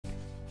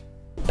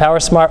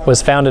PowerSmart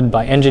was founded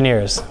by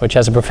engineers, which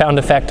has a profound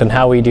effect on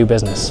how we do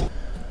business.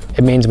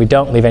 It means we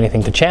don't leave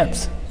anything to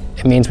chance.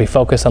 It means we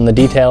focus on the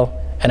detail,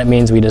 and it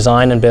means we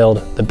design and build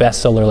the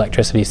best solar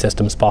electricity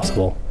systems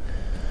possible.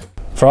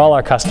 For all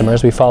our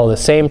customers, we follow the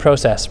same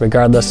process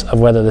regardless of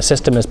whether the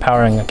system is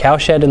powering a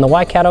cowshed in the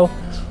Waikato,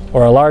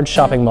 or a large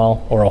shopping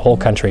mall, or a whole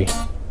country.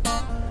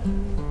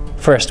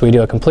 First, we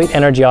do a complete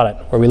energy audit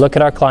where we look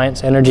at our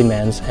clients' energy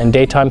demands and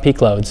daytime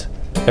peak loads,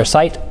 their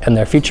site and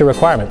their future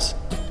requirements.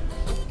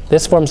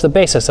 This forms the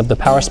basis of the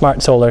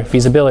PowerSmart Solar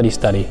feasibility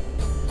study,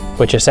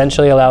 which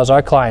essentially allows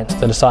our clients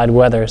to decide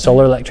whether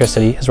solar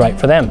electricity is right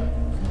for them.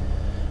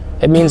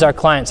 It means our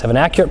clients have an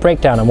accurate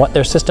breakdown on what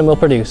their system will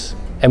produce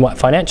and what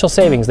financial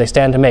savings they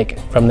stand to make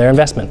from their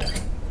investment.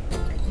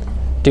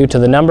 Due to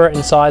the number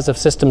and size of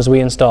systems we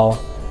install,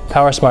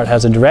 PowerSmart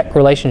has a direct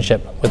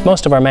relationship with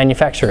most of our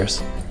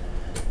manufacturers.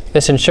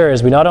 This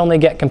ensures we not only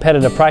get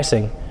competitive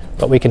pricing,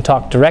 but we can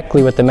talk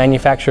directly with the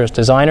manufacturer's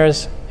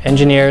designers,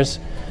 engineers,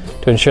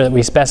 to ensure that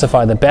we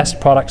specify the best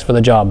products for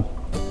the job.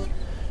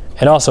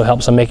 It also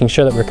helps on making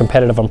sure that we're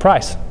competitive on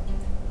price.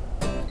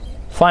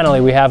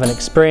 Finally, we have an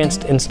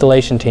experienced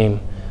installation team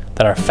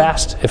that are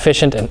fast,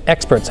 efficient, and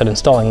experts at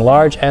installing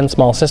large and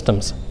small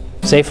systems,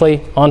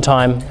 safely, on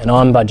time, and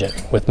on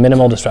budget, with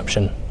minimal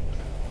disruption.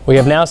 We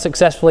have now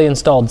successfully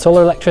installed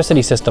solar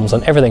electricity systems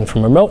on everything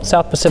from remote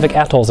South Pacific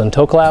atolls in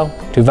Tokelau,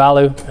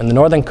 Tuvalu, and the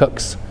Northern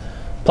Cooks,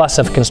 plus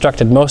have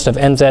constructed most of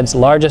NZ's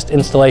largest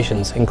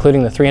installations,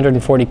 including the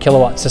 340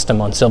 kilowatt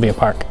system on Sylvia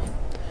Park.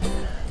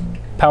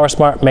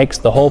 PowerSmart makes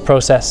the whole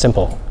process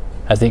simple,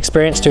 has the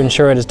experience to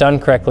ensure it is done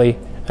correctly,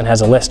 and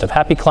has a list of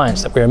happy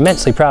clients that we are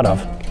immensely proud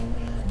of.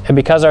 And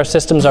because our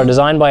systems are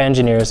designed by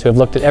engineers who have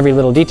looked at every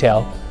little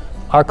detail,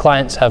 our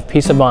clients have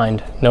peace of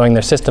mind knowing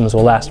their systems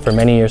will last for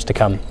many years to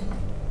come.